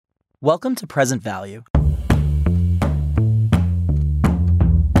Welcome to Present Value.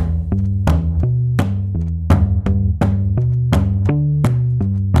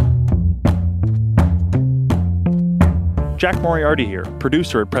 Jack Moriarty here,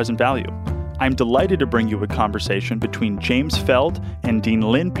 producer at Present Value. I'm delighted to bring you a conversation between James Feld and Dean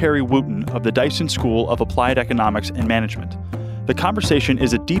Lynn Perry Wooten of the Dyson School of Applied Economics and Management. The conversation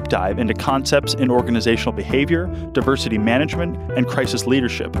is a deep dive into concepts in organizational behavior, diversity management, and crisis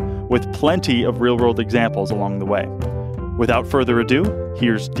leadership, with plenty of real-world examples along the way. Without further ado,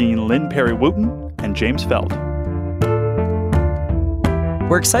 here's Dean Lynn Perry Wooten and James Feld.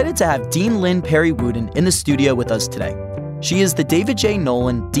 We're excited to have Dean Lynn Perry Wooten in the studio with us today. She is the David J.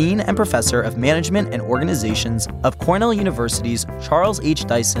 Nolan Dean and Professor of Management and Organizations of Cornell University's Charles H.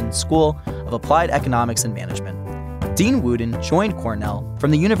 Dyson School of Applied Economics and Management. Dean Wooten joined Cornell from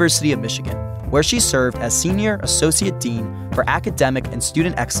the University of Michigan, where she served as Senior Associate Dean for Academic and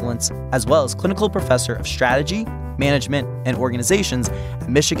Student Excellence, as well as Clinical Professor of Strategy, Management, and Organizations at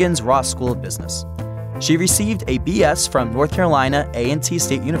Michigan's Ross School of Business. She received a BS from North Carolina A&T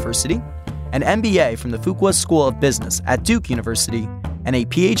State University, an MBA from the Fuqua School of Business at Duke University, and a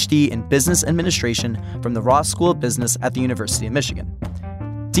PhD in Business Administration from the Ross School of Business at the University of Michigan.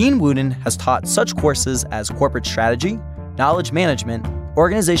 Dean Wooten has taught such courses as corporate strategy, knowledge management,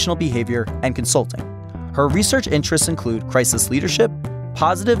 organizational behavior, and consulting. Her research interests include crisis leadership,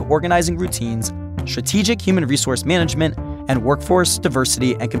 positive organizing routines, strategic human resource management, and workforce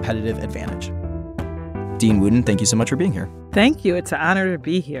diversity and competitive advantage. Dean Wooten, thank you so much for being here. Thank you. It's an honor to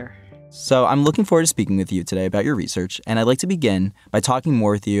be here. So I'm looking forward to speaking with you today about your research, and I'd like to begin by talking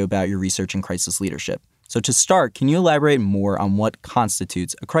more with you about your research in crisis leadership. So to start, can you elaborate more on what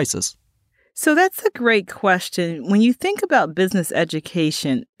constitutes a crisis? So that's a great question. When you think about business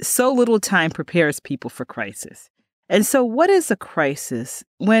education, so little time prepares people for crisis. And so what is a crisis?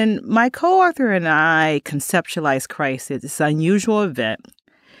 When my co-author and I conceptualize crisis, it's an unusual event.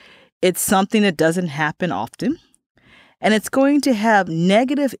 It's something that doesn't happen often, and it's going to have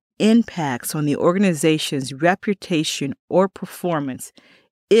negative impacts on the organization's reputation or performance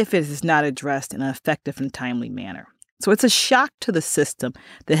if it is not addressed in an effective and timely manner. So it's a shock to the system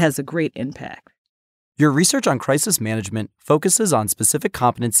that has a great impact. Your research on crisis management focuses on specific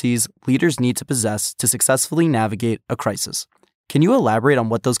competencies leaders need to possess to successfully navigate a crisis. Can you elaborate on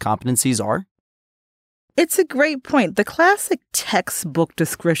what those competencies are? It's a great point. The classic textbook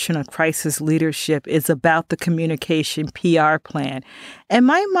description of crisis leadership is about the communication PR plan. And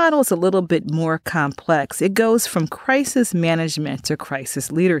my model is a little bit more complex. It goes from crisis management to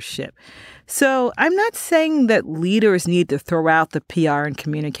crisis leadership. So I'm not saying that leaders need to throw out the PR and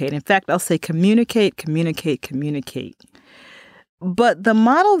communicate. In fact, I'll say communicate, communicate, communicate. But the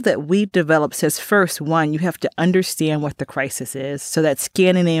model that we've developed says, first, one, you have to understand what the crisis is. So that's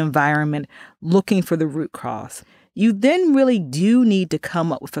scanning the environment, looking for the root cause. You then really do need to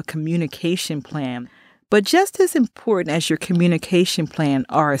come up with a communication plan. But just as important as your communication plan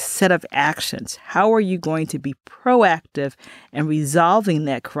are a set of actions. How are you going to be proactive in resolving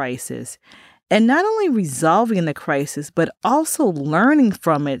that crisis? And not only resolving the crisis, but also learning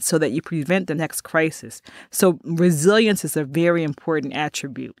from it so that you prevent the next crisis. So resilience is a very important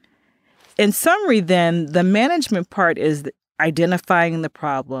attribute. In summary, then, the management part is identifying the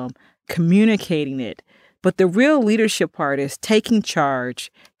problem, communicating it. But the real leadership part is taking charge,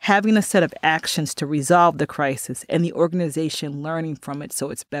 having a set of actions to resolve the crisis, and the organization learning from it so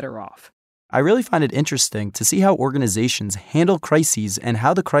it's better off. I really find it interesting to see how organizations handle crises and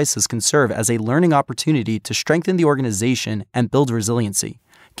how the crisis can serve as a learning opportunity to strengthen the organization and build resiliency.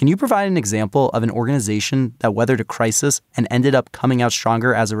 Can you provide an example of an organization that weathered a crisis and ended up coming out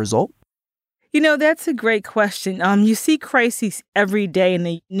stronger as a result? You know, that's a great question. You see crises every day in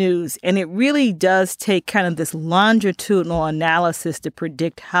the news, and it really does take kind of this longitudinal analysis to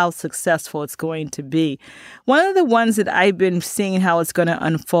predict how successful it's going to be. One of the ones that I've been seeing how it's going to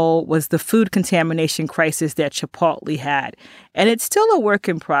unfold was the food contamination crisis that Chipotle had, and it's still a work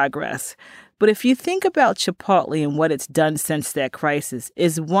in progress. But if you think about Chipotle and what it's done since that crisis,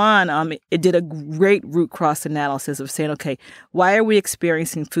 is one, it did a great root cause analysis of saying, okay, why are we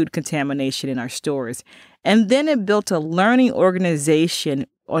experiencing food contamination in our stores? And then it built a learning organization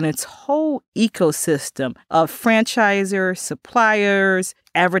on its whole ecosystem of franchisors, suppliers,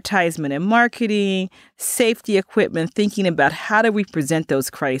 advertisement and marketing, safety equipment, thinking about how do we present those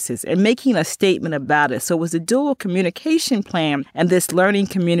crises and making a statement about it. So it was a dual communication plan and this learning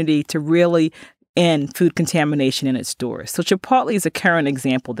community to really end food contamination in its stores. So Chipotle is a current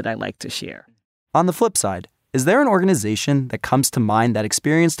example that I like to share. On the flip side, is there an organization that comes to mind that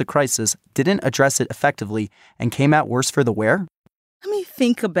experienced a crisis, didn't address it effectively, and came out worse for the wear? Let me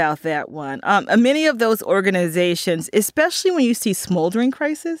think about that one. Many of those organizations, especially when you see smoldering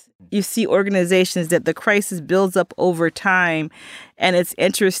crisis, you see organizations that the crisis builds up over time, and it's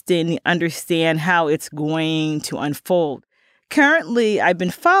interesting to understand how it's going to unfold. Currently, I've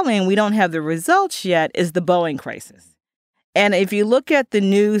been following, we don't have the results yet, is the Boeing crisis. And if you look at the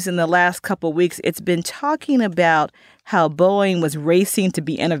news in the last couple of weeks, it's been talking about how Boeing was racing to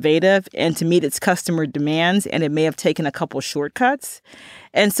be innovative and to meet its customer demands, and it may have taken a couple shortcuts.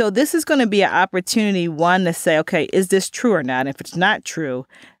 And so this is going to be an opportunity, one, to say, okay, is this true or not? And if it's not true,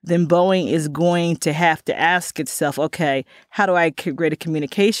 then Boeing is going to have to ask itself, okay, how do I create a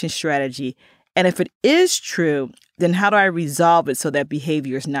communication strategy? And if it is true, then how do I resolve it so that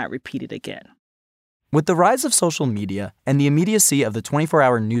behavior is not repeated again? With the rise of social media and the immediacy of the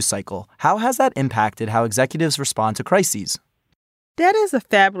 24-hour news cycle, how has that impacted how executives respond to crises? That is a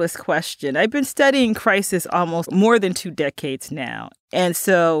fabulous question. I've been studying crisis almost more than 2 decades now. And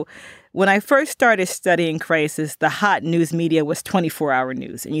so when I first started studying crisis, the hot news media was 24-hour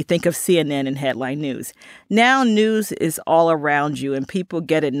news. And you think of CNN and headline news. Now news is all around you, and people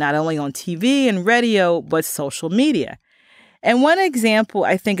get it not only on TV and radio, but social media. And one example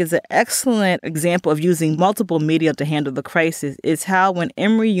I think is an excellent example of using multiple media to handle the crisis is how when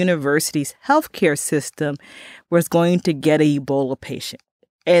Emory University's healthcare system was going to get an Ebola patient.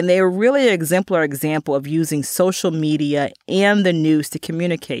 And they were really an exemplar example of using social media and the news to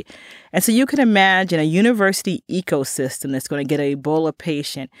communicate. And so you can imagine a university ecosystem that's going to get an Ebola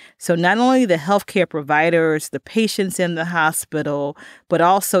patient. So not only the healthcare providers, the patients in the hospital, but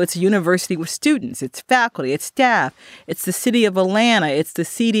also it's a university with students, it's faculty, it's staff, it's the city of Atlanta, it's the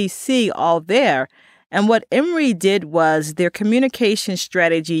CDC, all there. And what Emory did was their communication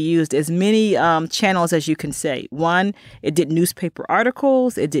strategy used as many channels as you can say. One, it did newspaper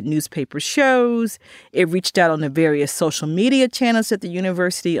articles, it did newspaper shows, it reached out on the various social media channels that the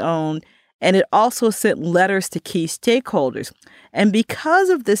university owned, and it also sent letters to key stakeholders. And because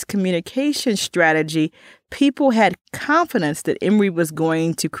of this communication strategy, people had confidence that Emory was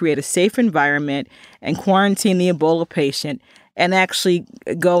going to create a safe environment and quarantine the Ebola patient and actually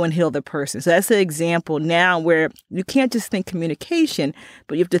go and heal the person. So that's an example now where you can't just think communication,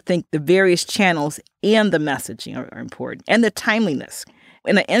 but you have to think the various channels and the messaging are important, and the timeliness.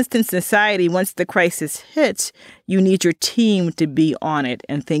 In an instant society, once the crisis hits, you need your team to be on it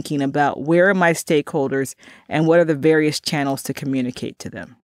and thinking about where are my stakeholders and what are the various channels to communicate to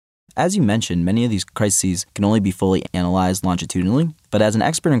them. As you mentioned, many of these crises can only be fully analyzed longitudinally, but as an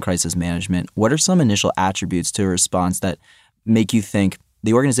expert in crisis management, what are some initial attributes to a response that make you think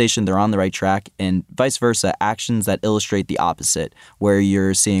the organization, they're on the right track, and vice versa, actions that illustrate the opposite, where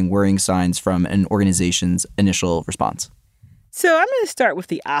you're seeing worrying signs from an organization's initial response? So I'm going to start with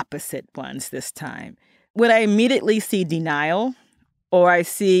the opposite ones this time. When I immediately see denial, or I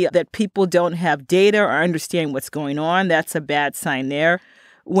see that people don't have data or understand what's going on, that's a bad sign there.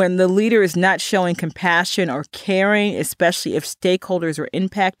 When the leader is not showing compassion or caring, especially if stakeholders are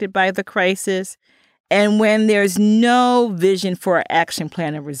impacted by the crisis, and when there's no vision for an action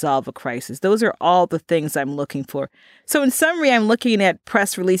plan to resolve a crisis. Those are all the things I'm looking for. So in summary, I'm looking at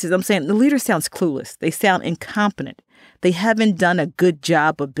press releases. I'm saying the leader sounds clueless. They sound incompetent. They haven't done a good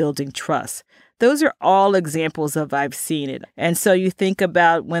job of building trust. Those are all examples of I've seen it. And so you think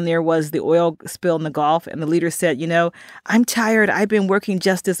about when there was the oil spill in the Gulf and the leader said, I'm tired. I've been working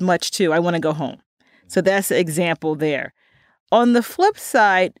just as much too. I want to go home. So that's an example there. On the flip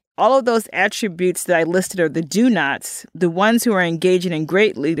side, all of those attributes that I listed are the do-nots. The ones who are engaging in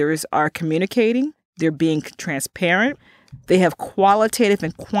great leaders are communicating. They're being transparent. They have qualitative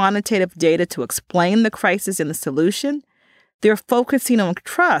and quantitative data to explain the crisis and the solution. They're focusing on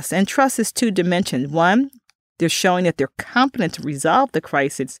trust, and trust is 2 dimensions. One, they're showing that they're competent to resolve the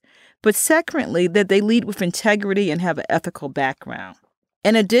crisis, but secondly, that they lead with integrity and have an ethical background.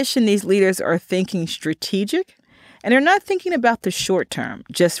 In addition, these leaders are thinking strategic, and they're not thinking about the short term,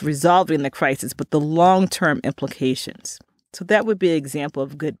 just resolving the crisis, but the long-term implications. So that would be an example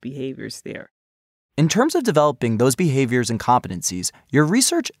of good behaviors there. In terms of developing those behaviors and competencies, your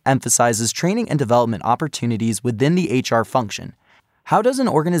research emphasizes training and development opportunities within the HR function. How does an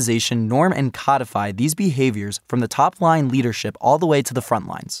organization norm and codify these behaviors from the top-line leadership all the way to the front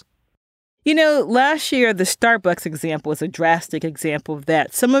lines? Last year, the Starbucks example is a drastic example of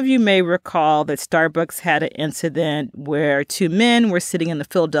that. Some of you may recall that Starbucks had an incident where 2 men were sitting in the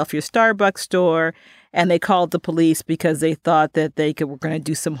Philadelphia Starbucks store, and they called the police because they thought that were going to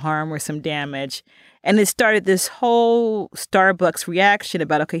do some harm or some damage. And it started this whole Starbucks reaction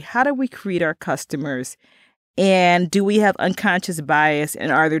about, okay, how do we treat our customers? And do we have unconscious bias,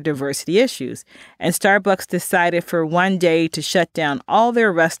 and are there diversity issues? And Starbucks decided for one day to shut down all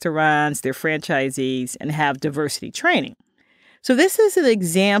their restaurants, their franchisees, and have diversity training. So this is an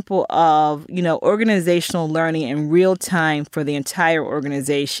example of, organizational learning in real time for the entire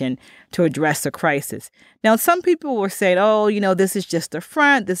organization to address a crisis. Now, some people were saying, this is just a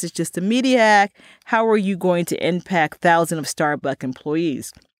front. This is just a media act. How are you going to impact thousands of Starbucks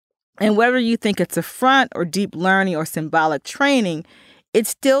employees? And whether you think it's a front or deep learning or symbolic training, it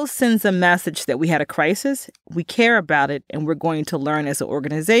still sends a message that we had a crisis, we care about it, and we're going to learn as an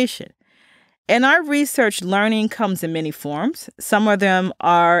organization. In our research, learning comes in many forms. Some of them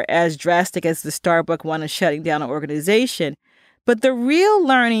are as drastic as the Starbucks one of shutting down an organization, but the real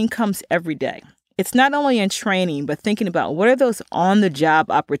learning comes every day. It's not only in training, but thinking about what are those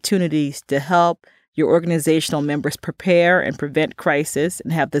on-the-job opportunities to help your organizational members prepare and prevent crisis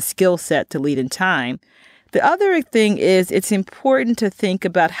and have the skill set to lead in time. The other thing is it's important to think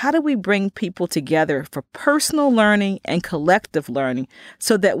about how do we bring people together for personal learning and collective learning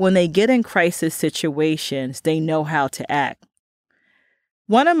so that when they get in crisis situations, they know how to act.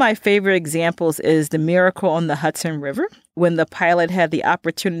 One of my favorite examples is the Miracle on the Hudson River, when the pilot had the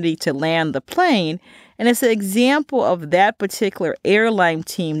opportunity to land the plane. And it's an example of that particular airline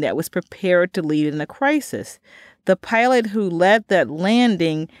team that was prepared to lead in a crisis. The pilot who led that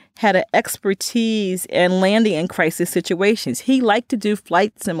landing had an expertise in landing in crisis situations. He liked to do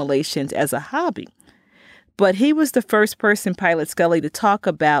flight simulations as a hobby. But he was the first person, Pilot Scully, to talk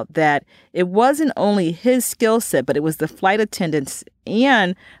about that it wasn't only his skill set, but it was the flight attendants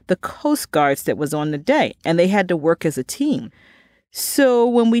and the Coast Guards that was on the day, and they had to work as a team. So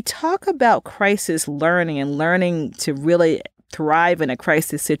when we talk about crisis learning and learning to really thrive in a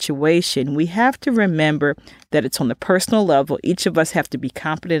crisis situation, we have to remember that it's on the personal level. Each of us have to be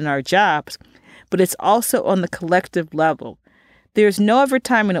competent in our jobs, but it's also on the collective level. There's no other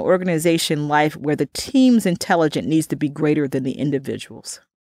time in an organization life where the team's intelligence needs to be greater than the individuals.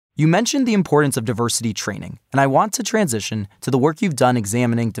 You mentioned the importance of diversity training, and I want to transition to the work you've done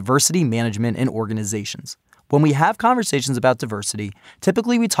examining diversity management in organizations. When we have conversations about diversity,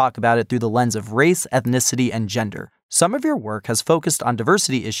 typically we talk about it through the lens of race, ethnicity, and gender. Some of your work has focused on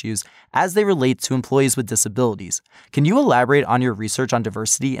diversity issues as they relate to employees with disabilities. Can you elaborate on your research on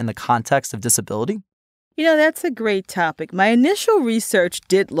diversity in the context of disability? That's a great topic. My initial research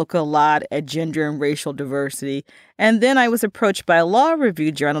did look a lot at gender and racial diversity. And then I was approached by a law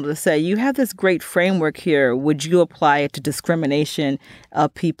review journal to say, you have this great framework here. Would you apply it to discrimination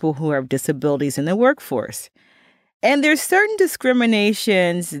of people who have disabilities in the workforce? And there's certain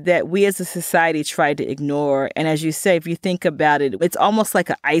discriminations that we as a society try to ignore. And as you say, if you think about it, it's almost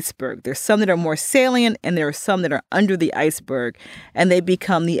like an iceberg. There's some that are more salient and there are some that are under the iceberg, and they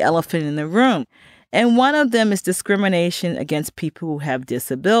become the elephant in the room. And one of them is discrimination against people who have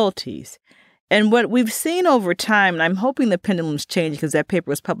disabilities. And what we've seen over time, and I'm hoping the pendulum's changing because that paper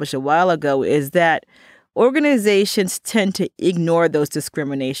was published a while ago, is that organizations tend to ignore those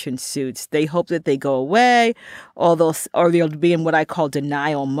discrimination suits. They hope that they go away, or they'll be in what I call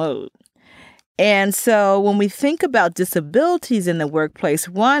denial mode. And so when we think about disabilities in the workplace,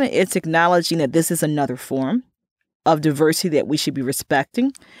 one, it's acknowledging that this is another form of diversity that we should be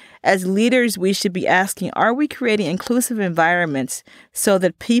respecting. As leaders, we should be asking, are we creating inclusive environments so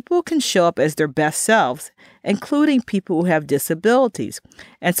that people can show up as their best selves, including people who have disabilities?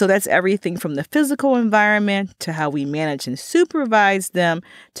 And so that's everything from the physical environment to how we manage and supervise them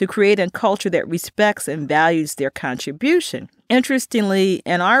to create a culture that respects and values their contribution. Interestingly,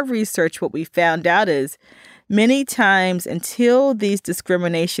 in our research, what we found out is many times until these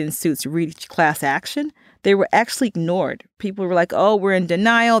discrimination suits reach class action, they were actually ignored. People were like, oh, we're in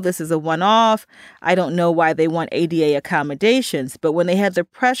denial. This is a one-off. I don't know why they want ADA accommodations. But when they had the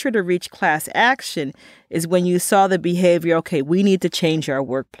pressure to reach class action is when you saw the behavior, okay, we need to change our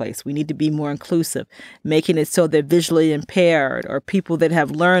workplace. We need to be more inclusive, making it so they're visually impaired or people that have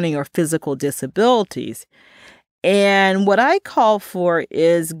learning or physical disabilities. And what I call for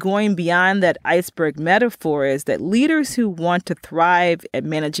is going beyond that iceberg metaphor is that leaders who want to thrive at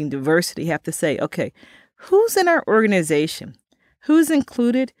managing diversity have to say, okay, who's in our organization? Who's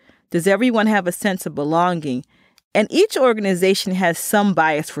included? Does everyone have a sense of belonging? And each organization has some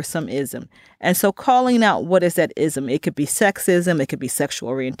bias for some ism. And so calling out what is that ism? It could be sexism, it could be sexual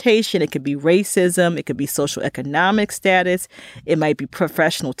orientation, it could be racism, it could be social economic status, it might be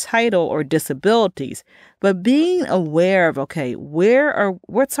professional title or disabilities. But being aware of, okay,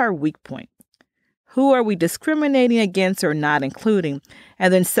 what's our weak point? Who are we discriminating against or not including?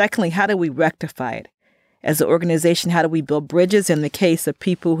 And then secondly, how do we rectify it? As an organization, how do we build bridges in the case of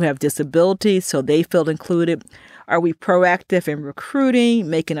people who have disabilities so they feel included? Are we proactive in recruiting,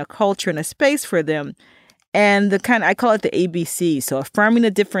 making a culture and a space for them? And I call it the ABC. So affirming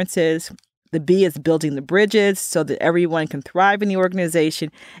the differences. The B is building the bridges so that everyone can thrive in the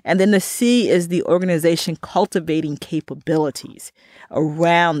organization. And then the C is the organization cultivating capabilities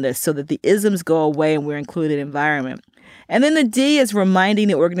around this so that the isms go away and we're included environment. And then the D is reminding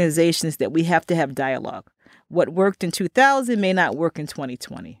the organizations that we have to have dialogue. What worked in 2000 may not work in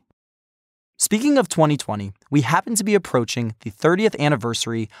 2020. Speaking of 2020, we happen to be approaching the 30th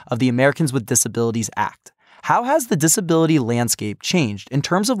anniversary of the Americans with Disabilities Act. How has the disability landscape changed in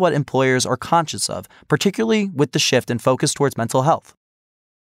terms of what employers are conscious of, particularly with the shift in focus towards mental health?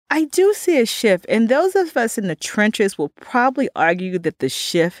 I do see a shift, and those of us in the trenches will probably argue that the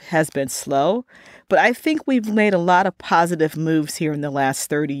shift has been slow, but I think we've made a lot of positive moves here in the last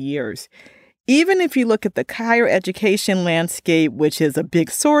 30 years. Even if you look at the higher education landscape, which is a big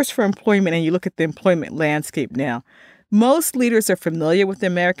source for employment, and you look at the employment landscape now, most leaders are familiar with the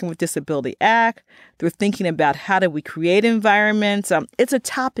American with Disability Act. They're thinking about how do we create environments. It's a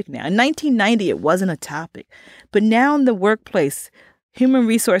topic now. In 1990, it wasn't a topic. But now in the workplace, human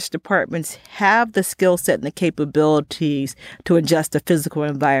resource departments have the skill set and the capabilities to adjust the physical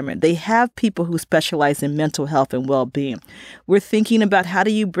environment. They have people who specialize in mental health and well-being. We're thinking about how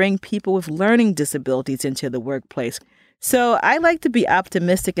do you bring people with learning disabilities into the workplace. So I like to be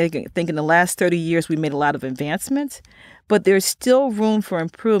optimistic. I think in the last 30 years, we made a lot of advancements, but there's still room for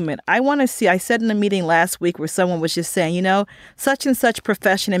improvement. I said in a meeting last week where someone was just saying, such and such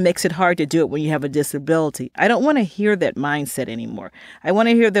profession, it makes it hard to do it when you have a disability. I don't want to hear that mindset anymore. I want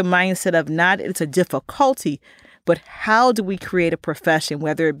to hear the mindset of not it's a difficulty, but how do we create a profession,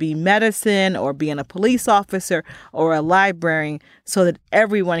 whether it be medicine or being a police officer or a librarian, so that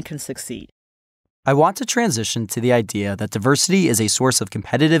everyone can succeed. I want to transition to the idea that diversity is a source of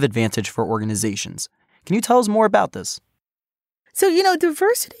competitive advantage for organizations. Can you tell us more about this? So,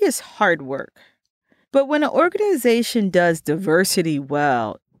 diversity is hard work. But when an organization does diversity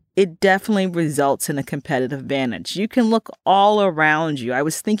well, it definitely results in a competitive advantage. You can look all around you. I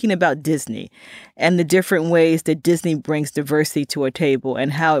was thinking about Disney and the different ways that Disney brings diversity to a table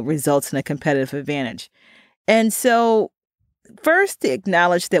and how it results in a competitive advantage. And so, first, to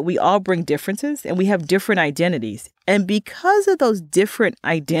acknowledge that we all bring differences and we have different identities. And because of those different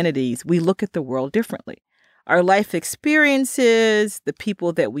identities, we look at the world differently. Our life experiences, the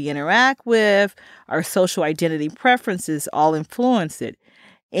people that we interact with, our social identity preferences all influence it.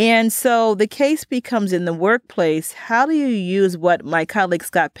 And so the case becomes in the workplace, how do you use what my colleague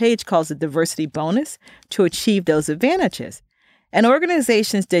Scott Page calls a diversity bonus to achieve those advantages? And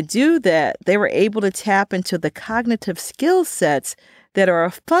organizations that do that, they were able to tap into the cognitive skill sets that are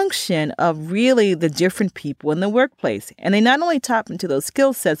a function of really the different people in the workplace. And they not only tap into those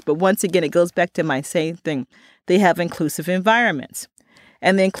skill sets, but once again, it goes back to my same thing. They have inclusive environments.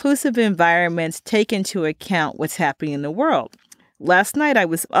 And the inclusive environments take into account what's happening in the world. Last night, I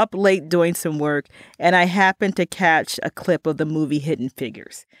was up late doing some work, and I happened to catch a clip of the movie Hidden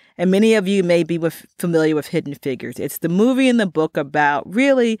Figures. And many of you may be familiar with Hidden Figures. It's the movie and the book about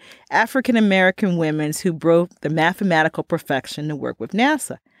really African-American women who broke the mathematical perfection to work with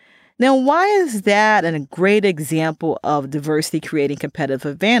NASA. Now, why is that a great example of diversity creating competitive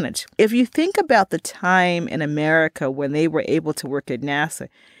advantage? If you think about the time in America when they were able to work at NASA,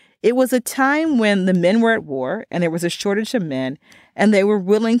 it was a time when the men were at war and there was a shortage of men, and they were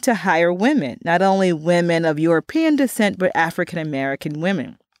willing to hire women, not only women of European descent, but African-American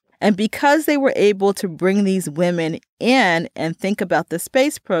women. And because they were able to bring these women in and think about the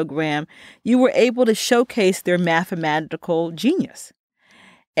space program, you were able to showcase their mathematical genius.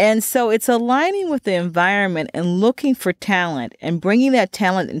 And so it's aligning with the environment and looking for talent and bringing that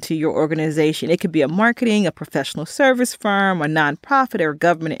talent into your organization. It could be a marketing, a professional service firm, a nonprofit, or a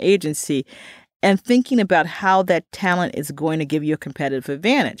government agency, and thinking about how that talent is going to give you a competitive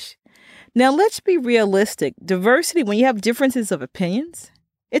advantage. Now, let's be realistic. Diversity, when you have differences of opinions,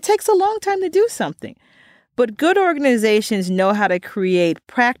 it takes a long time to do something. But good organizations know how to create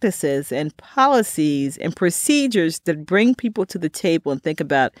practices and policies and procedures that bring people to the table and think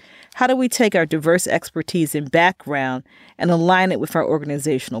about how do we take our diverse expertise and background and align it with our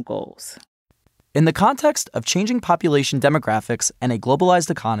organizational goals. In the context of changing population demographics and a globalized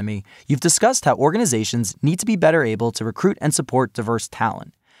economy, you've discussed how organizations need to be better able to recruit and support diverse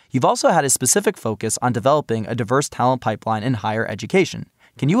talent. You've also had a specific focus on developing a diverse talent pipeline in higher education.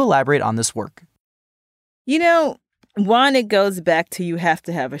 Can you elaborate on this work? One, it goes back to you have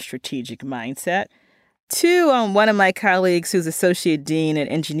to have a strategic mindset. Two, one of my colleagues who's associate dean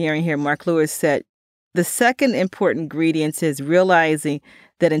at engineering here, Mark Lewis, said, The second important ingredient is realizing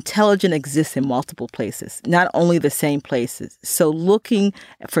that intelligence exists in multiple places, not only the same places. So looking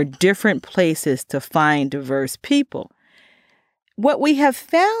for different places to find diverse people. What we have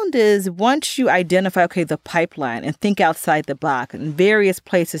found is once you identify, the pipeline and think outside the box and various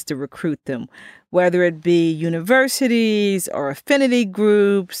places to recruit them, whether it be universities or affinity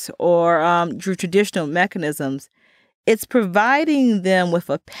groups or through traditional mechanisms, it's providing them with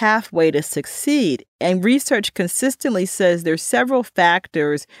a pathway to succeed. And research consistently says there's several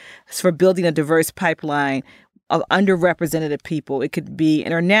factors for building a diverse pipeline of underrepresented people. It could be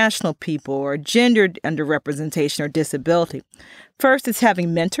international people or gendered underrepresentation or disability. First, it's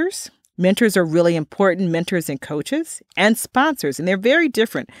having mentors. Mentors are really important, mentors and coaches, and sponsors, and they're very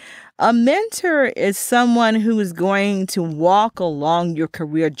different. A mentor is someone who is going to walk along your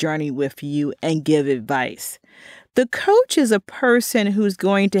career journey with you and give advice. The coach is a person who's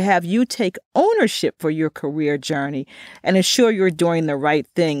going to have you take ownership for your career journey and ensure you're doing the right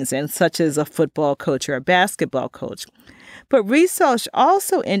things, and such as a football coach or a basketball coach. But research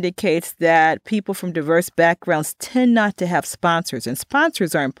also indicates that people from diverse backgrounds tend not to have sponsors, and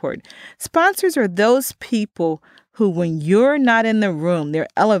sponsors are important. Sponsors are those people who, when you're not in the room, they're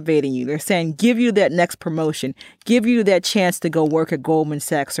elevating you. They're saying, give you that next promotion, give you that chance to go work at Goldman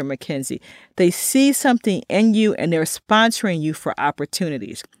Sachs or McKinsey. They see something in you and they're sponsoring you for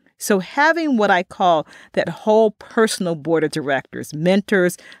opportunities. So having what I call that whole personal board of directors,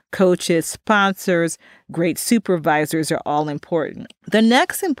 mentors, coaches, sponsors, great supervisors are all important. The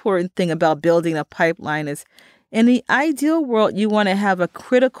next important thing about building a pipeline is, in the ideal world, you want to have a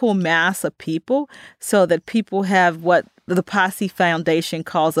critical mass of people so that people have what the Posse Foundation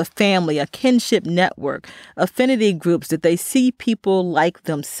calls a family, a kinship network, affinity groups, that they see people like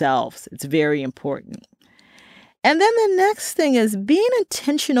themselves. It's very important. And then the next thing is being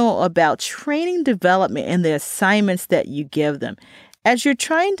intentional about training development and the assignments that you give them. As you're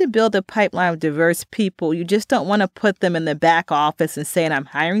trying to build a pipeline of diverse people, you just don't want to put them in the back office and saying, I'm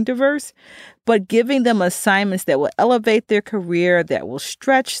hiring diverse, but giving them assignments that will elevate their career, that will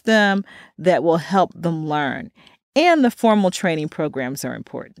stretch them, that will help them learn. And the formal training programs are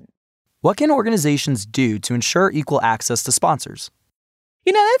important. What can organizations do to ensure equal access to sponsors?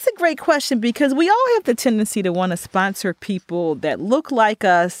 That's a great question, because we all have the tendency to want to sponsor people that look like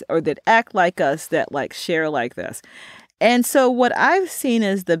us or that act like us, that share like us. And so what I've seen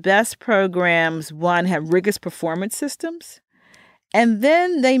is the best programs, one, have rigorous performance systems. And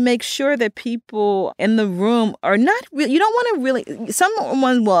then they make sure that people in the room are not really, you don't want to really,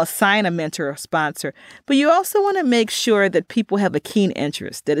 someone will assign a mentor or sponsor, but you also want to make sure that people have a keen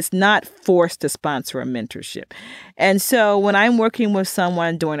interest, that it's not forced to sponsor a mentorship. And so when I'm working with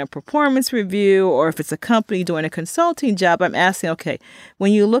someone doing a performance review, or if it's a company doing a consulting job, I'm asking,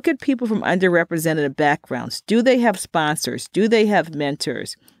 when you look at people from underrepresented backgrounds, do they have sponsors? Do they have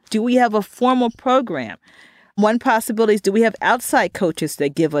mentors? Do we have a formal program? One possibility is, do we have outside coaches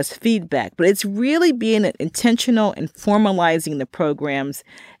that give us feedback? But it's really being intentional and formalizing the programs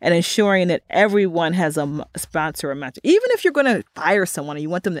and ensuring that everyone has a sponsor or mentor. Even if you're going to fire someone and you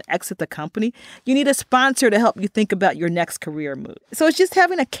want them to exit the company, you need a sponsor to help you think about your next career move. So it's just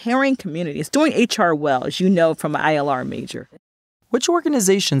having a caring community. It's doing HR well, as you know from an ILR major. Which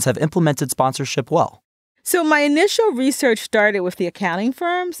organizations have implemented sponsorship well? So my initial research started with the accounting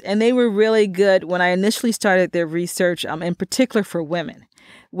firms, and they were really good when I initially started their research, in particular for women,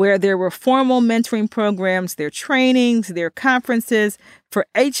 where there were formal mentoring programs, their trainings, their conferences for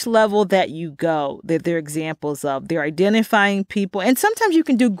each level that you go, that they're examples of. They're identifying people, and sometimes you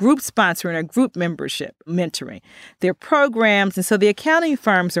can do group sponsoring or group membership mentoring. Their programs, and so the accounting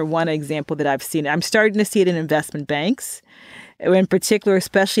firms are one example that I've seen. I'm starting to see it in investment banks, in particular,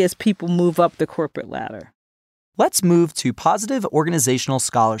 especially as people move up the corporate ladder. Let's move to Positive Organizational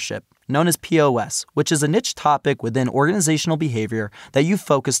Scholarship, known as POS, which is a niche topic within organizational behavior that you've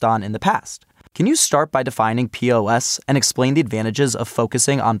focused on in the past. Can you start by defining POS and explain the advantages of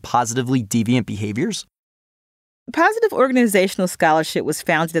focusing on positively deviant behaviors? Positive Organizational Scholarship was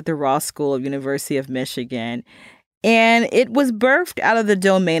founded at the Ross School of University of Michigan. And it was birthed out of the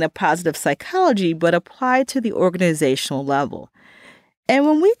domain of positive psychology, but applied to the organizational level. And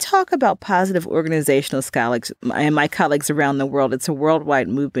when we talk about positive organizational scholars, and my colleagues around the world, it's a worldwide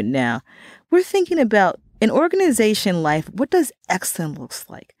movement now, we're thinking about, in organization life, what does excellence look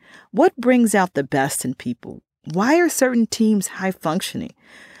like? What brings out the best in people? Why are certain teams high functioning?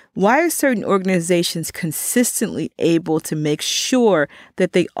 Why are certain organizations consistently able to make sure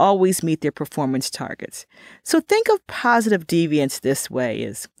that they always meet their performance targets? So think of positive deviance this way: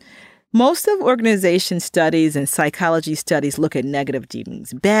 is Most of organization studies and psychology studies look at negative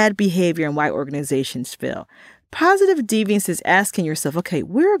deviance, bad behavior, and why organizations fail. Positive deviance is asking yourself, okay,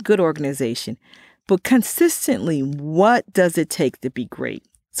 we're a good organization, but consistently, what does it take to be great?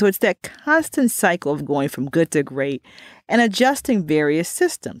 So it's that constant cycle of going from good to great and adjusting various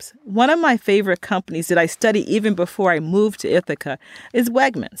systems. One of my favorite companies that I studied even before I moved to Ithaca is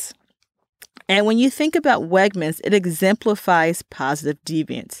Wegmans. And when you think about Wegmans, it exemplifies positive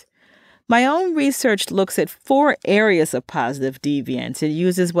deviance. My own research looks at 4 areas of positive deviance. It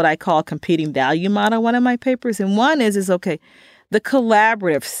uses what I call competing value model, one of my papers. And one is okay, the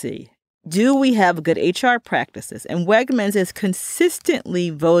collaborative C. Do we have good HR practices? And Wegmans is consistently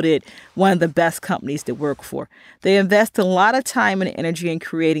voted one of the best companies to work for. They invest a lot of time and energy in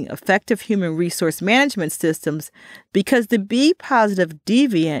creating effective human resource management systems because to be positive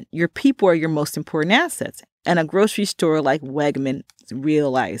deviant, your people are your most important assets. And a grocery store like Wegmans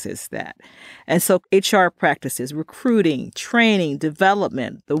realizes that. And so HR practices, recruiting, training,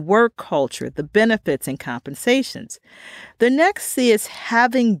 development, the work culture, the benefits and compensations. The next C is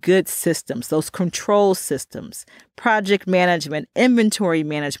having good systems, those control systems, project management, inventory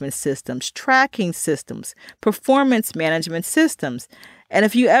management systems, tracking systems, performance management systems. And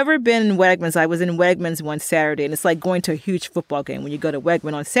if you ever been in Wegmans, I was in Wegmans one Saturday, and it's like going to a huge football game when you go to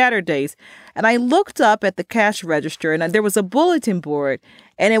Wegmans on Saturdays. And I looked up at the cash register, and there was a bulletin board,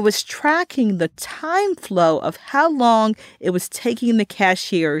 and it was tracking the time flow of how long it was taking the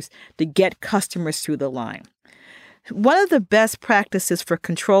cashiers to get customers through the line. One of the best practices for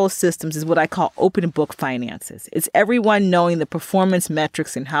control systems is what I call open book finances. It's everyone knowing the performance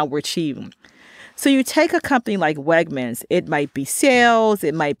metrics and how we're achieving. So you take a company like Wegmans, it might be sales,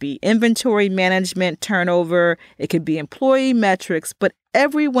 it might be inventory management, turnover, it could be employee metrics, but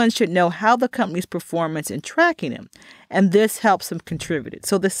everyone should know how the company's performance and tracking them. And this helps them contribute.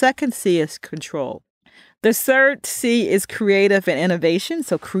 So the second C is control. The third C is creative and innovation,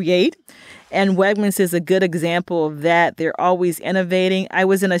 so create. And Wegmans is a good example of that. They're always innovating. I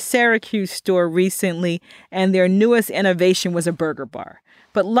was in a Syracuse store recently, and their newest innovation was a burger bar.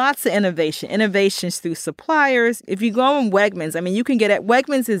 But lots of innovations through suppliers. If you go on Wegmans, you can get at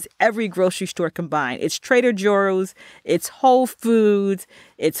Wegmans is every grocery store combined. It's Trader Joe's, it's Whole Foods,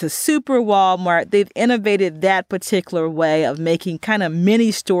 it's a super Walmart. They've innovated that particular way of making kind of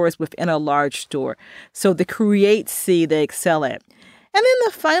mini stores within a large store. So the create C, they excel at. And then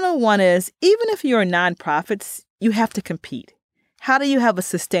the final one is, even if you're a nonprofit, you have to compete. How do you have a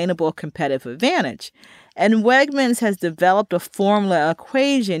sustainable competitive advantage? And Wegmans has developed a formula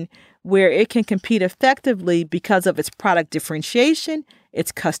equation where it can compete effectively because of its product differentiation,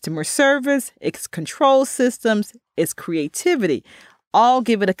 its customer service, its control systems, its creativity. All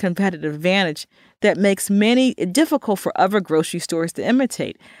give it a competitive advantage that makes many difficult for other grocery stores to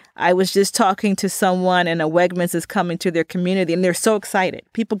imitate. I was just talking to someone, and a Wegmans is coming to their community, and they're so excited.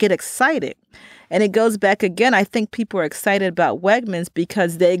 People get excited. And it goes back again. I think people are excited about Wegmans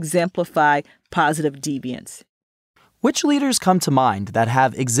because they exemplify positive deviance. Which leaders come to mind that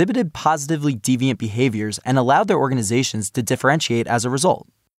have exhibited positively deviant behaviors and allowed their organizations to differentiate as a result?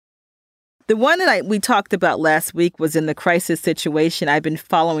 The one that we talked about last week was in the crisis situation. I've been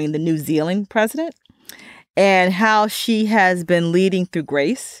following the New Zealand president and how she has been leading through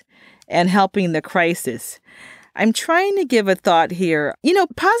grace and helping the crisis. I'm trying to give a thought here.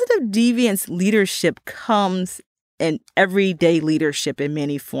 Positive deviance leadership comes in everyday leadership in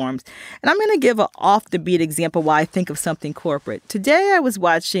many forms. And I'm going to give an off-the-beat example why I think of something corporate. Today, I was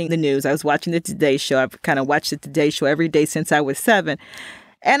watching the news. I was watching the Today Show. I've kind of watched the Today Show every day since I was 7.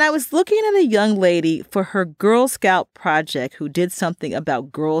 And I was looking at a young lady for her Girl Scout project who did something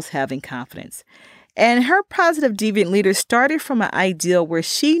about girls having confidence. And her positive deviant leader started from an ideal where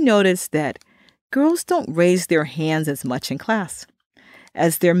she noticed that girls don't raise their hands as much in class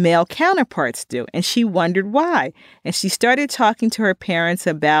as their male counterparts do. And she wondered why. And she started talking to her parents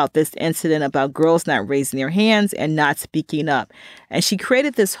about this incident about girls not raising their hands and not speaking up. And she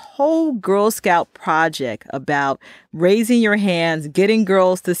created this whole Girl Scout project about raising your hands, getting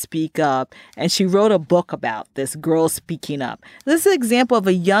girls to speak up. And she wrote a book about this, Girls Speaking Up. This is an example of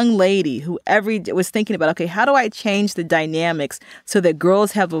a young lady who was thinking about, okay, how do I change the dynamics so that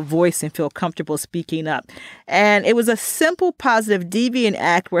girls have a voice and feel comfortable speaking up? And it was a simple positive deviant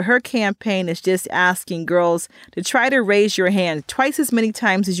act where her campaign is just asking girls to try to raise your hand twice as many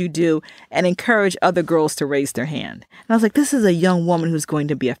times as you do and encourage other girls to raise their hand. And I was like, this is a young woman who's going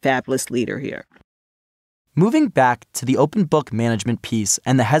to be a fabulous leader here. Moving back to the open book management piece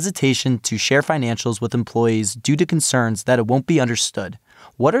and the hesitation to share financials with employees due to concerns that it won't be understood,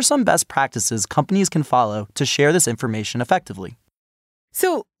 what are some best practices companies can follow to share this information effectively?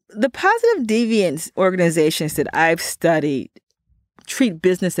 So The positive deviance organizations that I've studied treat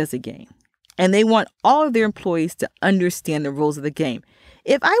business as a game, and they want all of their employees to understand the rules of the game.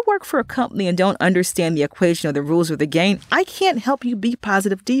 If I work for a company and don't understand the equation or the rules of the game, I can't help you be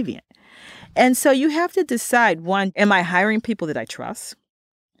positive deviant. And so you have to decide, one, am I hiring people that I trust?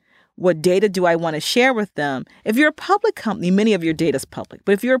 What data do I want to share with them? If you're a public company, many of your data is public.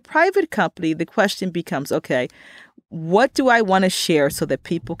 But if you're a private company, the question becomes, okay, what do I want to share so that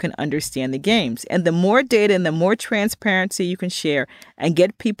people can understand the games? And the more data and the more transparency you can share and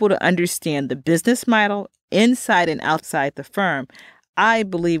get people to understand the business model inside and outside the firm, I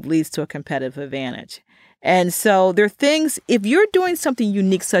believe leads to a competitive advantage. And so there are things, if you're doing something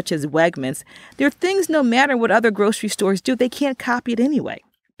unique such as Wegmans, there are things no matter what other grocery stores do, they can't copy it anyway.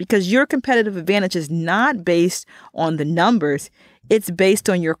 Because your competitive advantage is not based on the numbers. It's based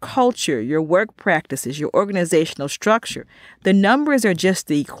on your culture, your work practices, your organizational structure. The numbers are just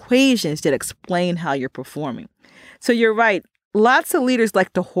the equations that explain how you're performing. So you're right. Lots of leaders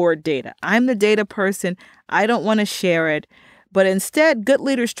like to hoard data. I'm the data person. I don't want to share it. But instead, good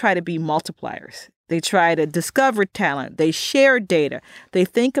leaders try to be multipliers. They try to discover talent. They share data. They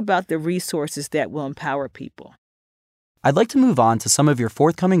think about the resources that will empower people. I'd like to move on to some of your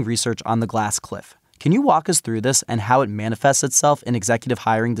forthcoming research on the glass cliff. Can you walk us through this and how it manifests itself in executive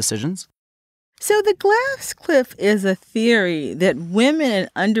hiring decisions? So the glass cliff is a theory that women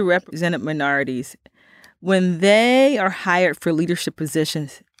and underrepresented minorities, when they are hired for leadership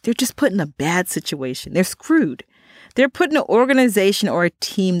positions, they're just put in a bad situation. They're screwed. They're put in an organization or a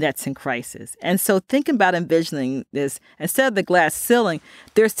team that's in crisis. And so think about envisioning this. Instead of the glass ceiling,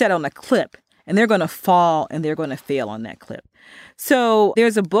 they're set on a cliff. And they're going to fall and they're going to fail on that cliff. So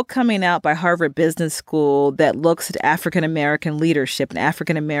there's a book coming out by Harvard Business School that looks at African-American leadership and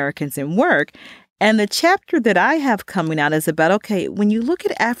African-Americans in work. And the chapter that I have coming out is about, okay, when you look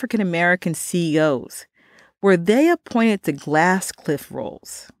at African-American CEOs, were they appointed to glass cliff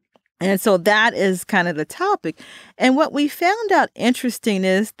roles? And so that is kind of the topic. And what we found out interesting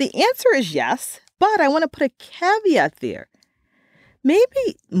is the answer is yes, but I want to put a caveat there.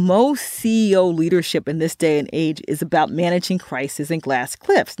 Maybe most CEO leadership in this day and age is about managing crisis and glass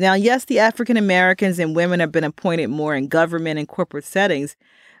cliffs. Now, yes, the African Americans and women have been appointed more in government and corporate settings,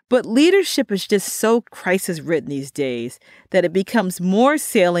 but leadership is just so crisis-ridden these days that it becomes more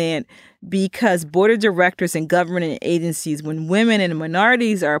salient because board of directors and government agencies, when women and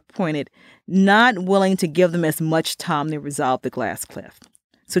minorities are appointed, not willing to give them as much time to resolve the glass cliff.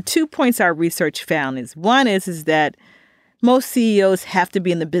 So 2 points our research found is, one is that most CEOs have to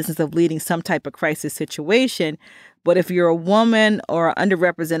be in the business of leading some type of crisis situation. But if you're a woman or an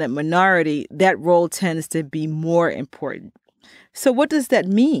underrepresented minority, that role tends to be more important. So what does that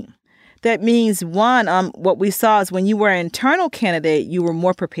mean? That means, one, what we saw is when you were an internal candidate, you were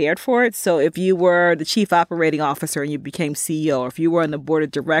more prepared for it. So if you were the chief operating officer and you became CEO, or if you were on the board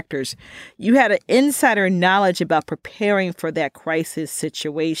of directors, you had an insider knowledge about preparing for that crisis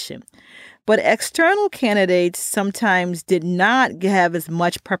situation. But external candidates sometimes did not have as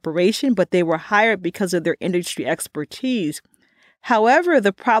much preparation, but they were hired because of their industry expertise. However,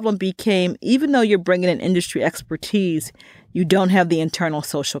 the problem became, even though you're bringing in industry expertise, you don't have the internal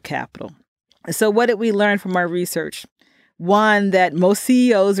social capital. So what did we learn from our research? One, that most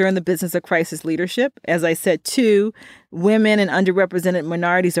CEOs are in the business of crisis leadership. As I said, two, women and underrepresented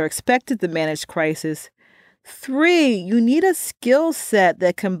minorities are expected to manage crisis. 3, you need a skill set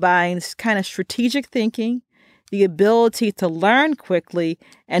that combines kind of strategic thinking, the ability to learn quickly,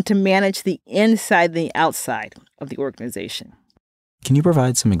 and to manage the inside and the outside of the organization. Can you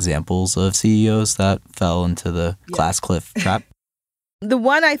provide some examples of CEOs that fell into the glass cliff trap? The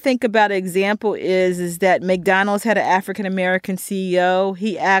one I think about example is that McDonald's had an African-American CEO.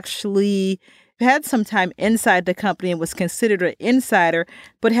 He actually had some time inside the company and was considered an insider,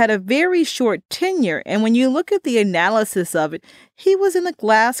 but had a very short tenure. And when you look at the analysis of it, he was in a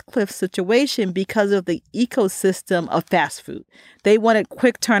glass cliff situation because of the ecosystem of fast food. They wanted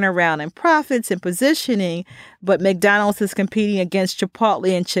quick turnaround and profits and positioning, but McDonald's is competing against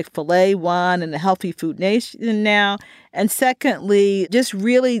Chipotle and Chick-fil-A, one, and the Healthy Food Nation now. And secondly, just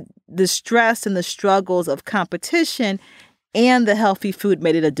really the stress and the struggles of competition, and the healthy food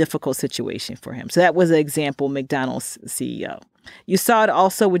made it a difficult situation for him. So that was an example, McDonald's CEO. You saw it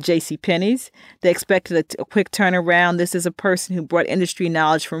also with JCPenney's. They expected a quick turnaround. This is a person who brought industry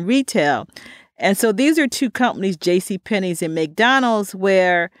knowledge from retail. And so these are two companies, JCPenney's and McDonald's,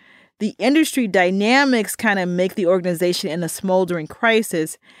 where the industry dynamics kind of make the organization in a smoldering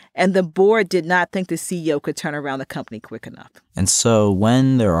crisis, and the board did not think the CEO could turn around the company quick enough. And so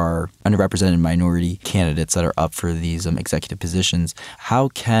when there are underrepresented minority candidates that are up for these executive positions, how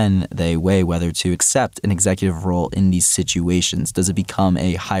can they weigh whether to accept an executive role in these situations? Does it become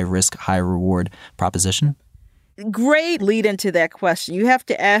a high-risk, high-reward proposition? Great lead into that question. You have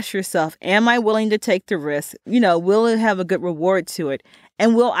to ask yourself, am I willing to take the risk? Will it have a good reward to it?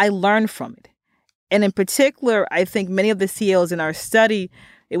 And will I learn from it? And in particular, I think many of the CEOs in our study,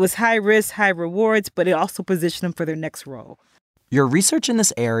 it was high risk, high rewards, but it also positioned them for their next role. Your research in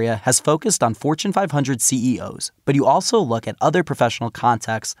this area has focused on Fortune 500 CEOs, but you also look at other professional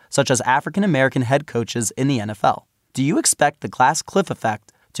contexts, such as African-American head coaches in the NFL. Do you expect the glass cliff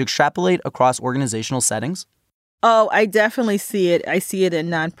effect to extrapolate across organizational settings? Oh, I definitely see it. I see it in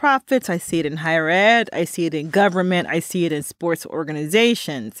nonprofits. I see it in higher ed. I see it in government. I see it in sports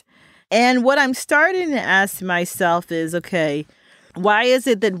organizations. And what I'm starting to ask myself is, okay, why is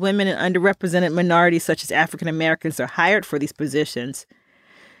it that women and underrepresented minorities such as African Americans are hired for these positions?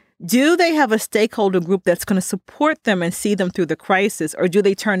 Do they have a stakeholder group that's going to support them and see them through the crisis, or do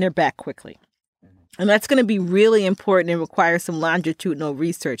they turn their back quickly? And that's going to be really important and require some longitudinal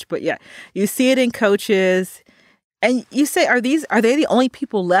research. But yeah, you see it in coaches. And you say, are they the only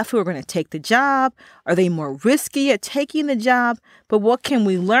people left who are going to take the job? Are they more risky at taking the job? But what can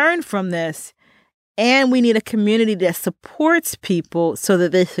we learn from this? And we need a community that supports people so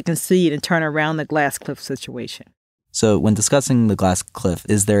that they can succeed and turn around the glass cliff situation. So when discussing the glass cliff,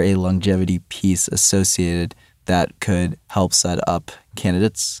 is there a longevity piece associated that could help set up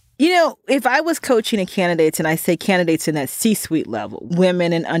candidates? If I was coaching a candidates, and I say candidates in that C-suite level,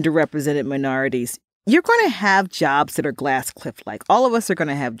 women and underrepresented minorities, you're going to have jobs that are glass cliff-like. All of us are going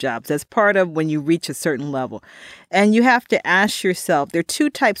to have jobs. That's part of when you reach a certain level. And you have to ask yourself, there are two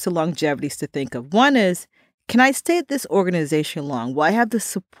types of longevities to think of. One is, can I stay at this organization long? Will I have the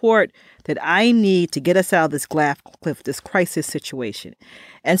support that I need to get us out of this glass cliff, this crisis situation?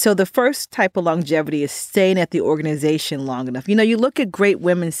 And so the first type of longevity is staying at the organization long enough. You look at great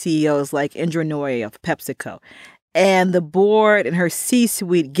women CEOs like Indra Nooyi of PepsiCo, and the board and her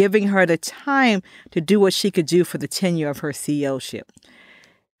C-suite giving her the time to do what she could do for the tenure of her CEOship.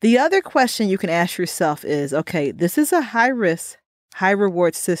 The other question you can ask yourself is, okay, this is a high-risk,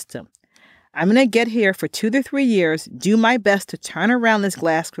 high-reward system. I'm going to get here for 2 to 3 years, do my best to turn around this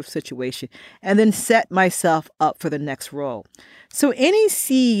glass cliff situation, and then set myself up for the next role. So any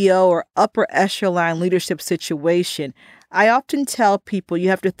CEO or upper echelon leadership situation, I often tell people you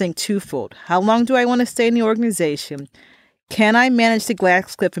have to think twofold. How long do I want to stay in the organization? Can I manage the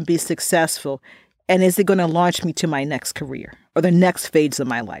glass cliff and be successful? And is it going to launch me to my next career or the next phase of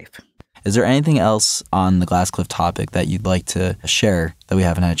my life? Is there anything else on the glass cliff topic that you'd like to share that we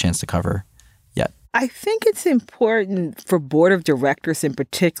haven't had a chance to cover yet? I think it's important for board of directors in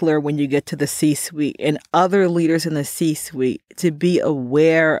particular, when you get to the C-suite and other leaders in the C-suite, to be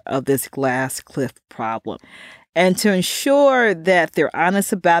aware of this glass cliff problem. And to ensure that they're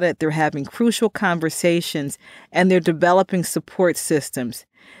honest about it, they're having crucial conversations, and they're developing support systems.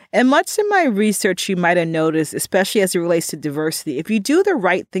 And much in my research, you might have noticed, especially as it relates to diversity, if you do the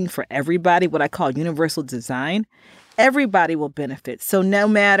right thing for everybody, what I call universal design, everybody will benefit. So no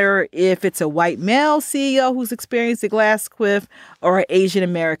matter if it's a white male CEO who's experienced a glass cliff or an Asian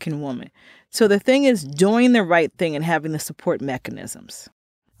American woman. So the thing is doing the right thing and having the support mechanisms.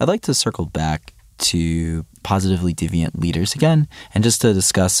 I'd like to circle back to positively deviant leaders again, and just to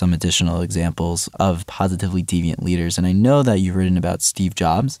discuss some additional examples of positively deviant leaders. And I know that you've written about Steve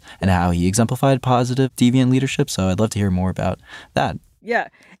Jobs and how he exemplified positive deviant leadership, so I'd love to hear more about that. Yeah.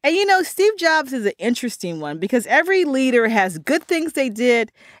 And Steve Jobs is an interesting one because every leader has good things they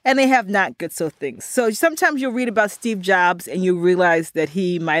did and they have not good so things. So sometimes you'll read about Steve Jobs and you realize that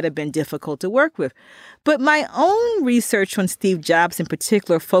he might have been difficult to work with. But my own research on Steve Jobs in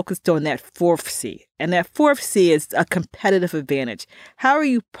particular focused on that fourth C. And that fourth C is a competitive advantage. How are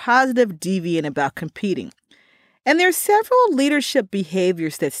you positive deviant about competing? And there are several leadership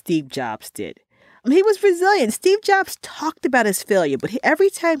behaviors that Steve Jobs did. He was resilient. Steve Jobs talked about his failure, but every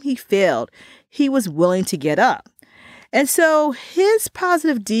time he failed, he was willing to get up. And so his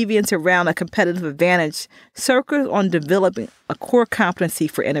positive deviance around a competitive advantage circled on developing a core competency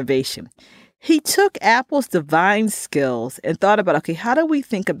for innovation. He took Apple's design skills and thought about, okay, how do we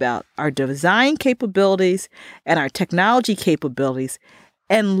think about our design capabilities and our technology capabilities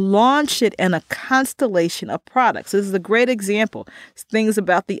and launch it in a constellation of products. This is a great example. Things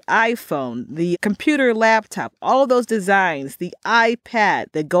about the iPhone, the computer laptop, all of those designs, the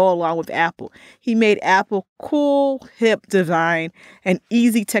iPad that go along with Apple. He made Apple cool, hip design, and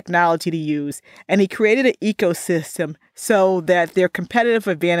easy technology to use. And he created an ecosystem so that there are competitive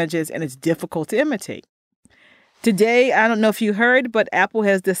advantages and it's difficult to imitate. Today, I don't know if you heard, but Apple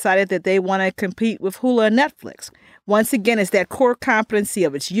has decided that they want to compete with Hulu and Netflix. Once again, it's that core competency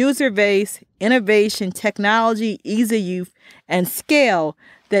of its user base, innovation, technology, ease of use, and scale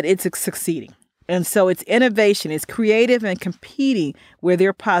that it's succeeding. And so it's innovation, it's creative and competing where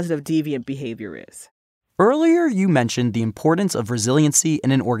their positive deviant behavior is. Earlier, you mentioned the importance of resiliency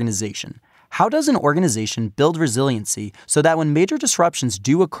in an organization. How does an organization build resiliency so that when major disruptions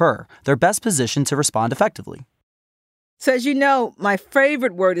do occur, they're best positioned to respond effectively? So as you know, my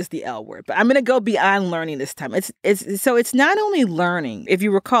favorite word is the L word, but I'm going to go beyond learning this time. It's not only learning. If you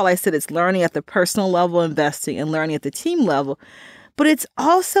recall, I said it's learning at the personal level, investing, and learning at the team level, but it's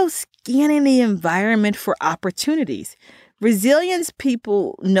also scanning the environment for opportunities. Resilience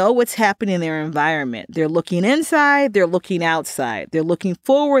people know what's happening in their environment. They're looking inside, they're looking outside. They're looking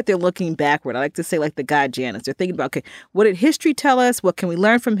forward, they're looking backward. I like to say like the guy Janus. They're thinking about, okay, what did history tell us? What can we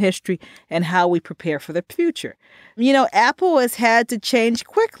learn from history? And how we prepare for the future. You know, Apple has had to change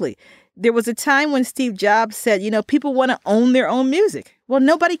quickly. There was a time when Steve Jobs said, you know, people want to own their own music. Well,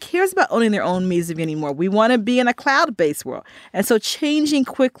 nobody cares about owning their own music anymore. We want to be in a cloud-based world. And so changing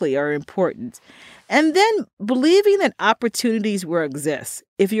quickly are important. And then believing that opportunities will exist.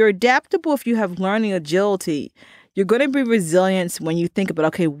 If you're adaptable, if you have learning agility, you're going to be resilient when you think about,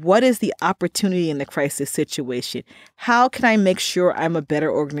 okay, what is the opportunity in the crisis situation? How can I make sure I'm a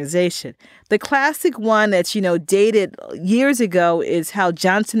better organization? The classic one that's, dated years ago is how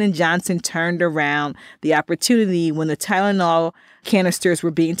Johnson & Johnson turned around the opportunity when the Tylenol canisters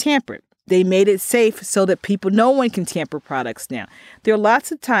were being tampered. They made it safe so that no one can tamper products now. There are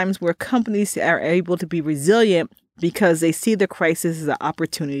lots of times where companies are able to be resilient because they see the crisis as an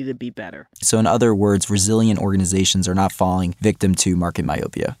opportunity to be better. So in other words, resilient organizations are not falling victim to market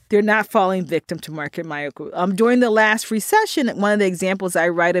myopia. They're not falling victim to market myopia. During the last recession, one of the examples I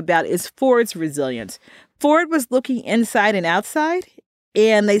write about is Ford's resilience. Ford was looking inside and outside,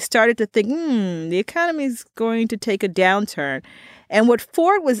 and they started to think, the economy is going to take a downturn. And what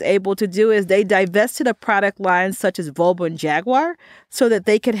Ford was able to do is they divested of product lines such as Volvo and Jaguar so that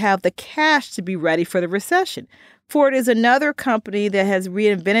they could have the cash to be ready for the recession. Ford is another company that has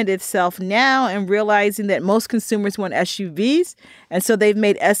reinvented itself now and realizing that most consumers want SUVs, and so they've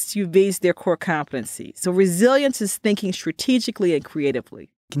made SUVs their core competency. So resilience is thinking strategically and creatively.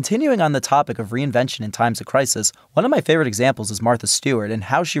 Continuing on the topic of reinvention in times of crisis, one of my favorite examples is Martha Stewart and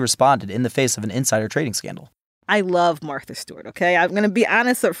how she responded in the face of an insider trading scandal. I love Martha Stewart, okay? I'm going to be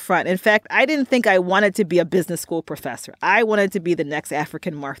honest up front. In fact, I didn't think I wanted to be a business school professor. I wanted to be the next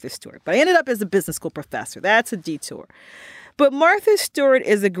African Martha Stewart. But I ended up as a business school professor. That's a detour. But Martha Stewart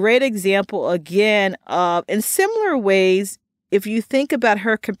is a great example, again, of, in similar ways, if you think about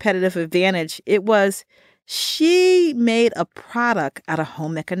her competitive advantage, it was she made a product out of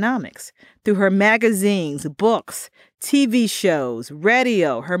home economics through her magazines, books, TV shows,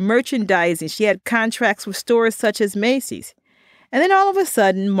 radio, her merchandising. She had contracts with stores such as Macy's. And then all of a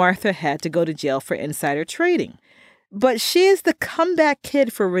sudden, Martha had to go to jail for insider trading. But she is the comeback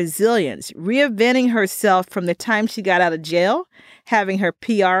kid for resilience, reinventing herself from the time she got out of jail, having her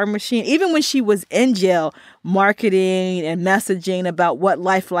PR machine, even when she was in jail, marketing and messaging about what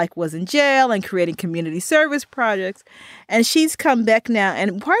life like was in jail and creating community service projects. And she's come back now.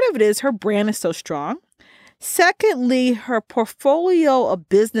 And part of it is her brand is so strong. Secondly, her portfolio of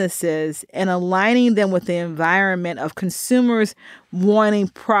businesses and aligning them with the environment of consumers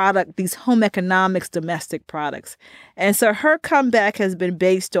wanting these home economics, domestic products. And so her comeback has been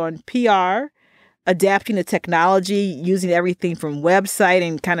based on PR, adapting to technology, using everything from website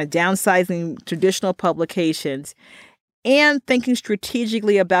and kind of downsizing traditional publications, and thinking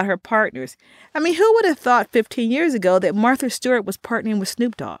strategically about her partners. I mean, who would have thought 15 years ago that Martha Stewart was partnering with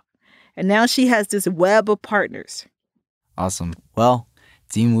Snoop Dogg? And now she has this web of partners. Awesome. Well,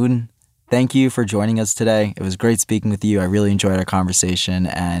 Dean Wooten, thank you for joining us today. It was great speaking with you. I really enjoyed our conversation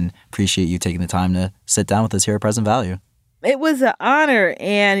and appreciate you taking the time to sit down with us here at Present Value. It was an honor.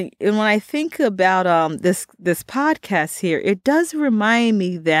 And when I think about this podcast here, it does remind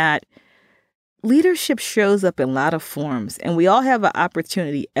me that leadership shows up in a lot of forms. And we all have an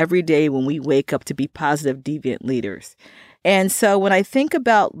opportunity every day when we wake up to be positive, deviant leaders. And so when I think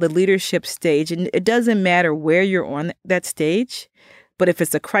about the leadership stage, and it doesn't matter where you're on that stage, But if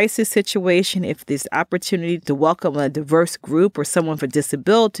it's a crisis situation, if there's opportunity to welcome a diverse group or someone with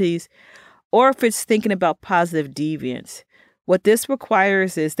disabilities, or if it's thinking about positive deviance, what this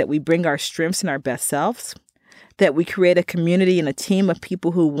requires is that we bring our strengths and our best selves, that we create a community and a team of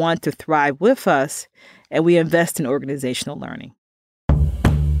people who want to thrive with us, and we invest in organizational learning.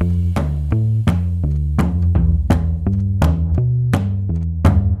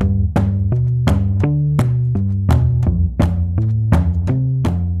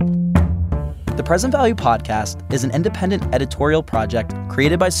 The Present Value Podcast is an independent editorial project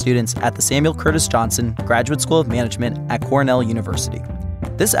created by students at the Samuel Curtis Johnson Graduate School of Management at Cornell University.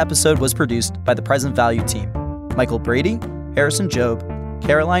 This episode was produced by the Present Value team: Michael Brady, Harrison Job,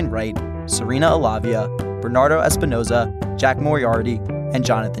 Caroline Wright, Serena Alavia, Bernardo Espinoza, Jack Moriarty, and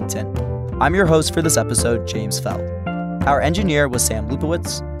Jonathan Tint. I'm your host for this episode, James Feld. Our engineer was Sam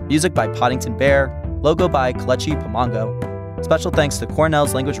Lupowitz, music by Poddington Bear, logo by Kelechi Pamongo. Special thanks to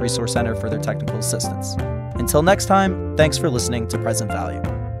Cornell's Language Resource Center for their technical assistance. Until next time, thanks for listening to Present Value.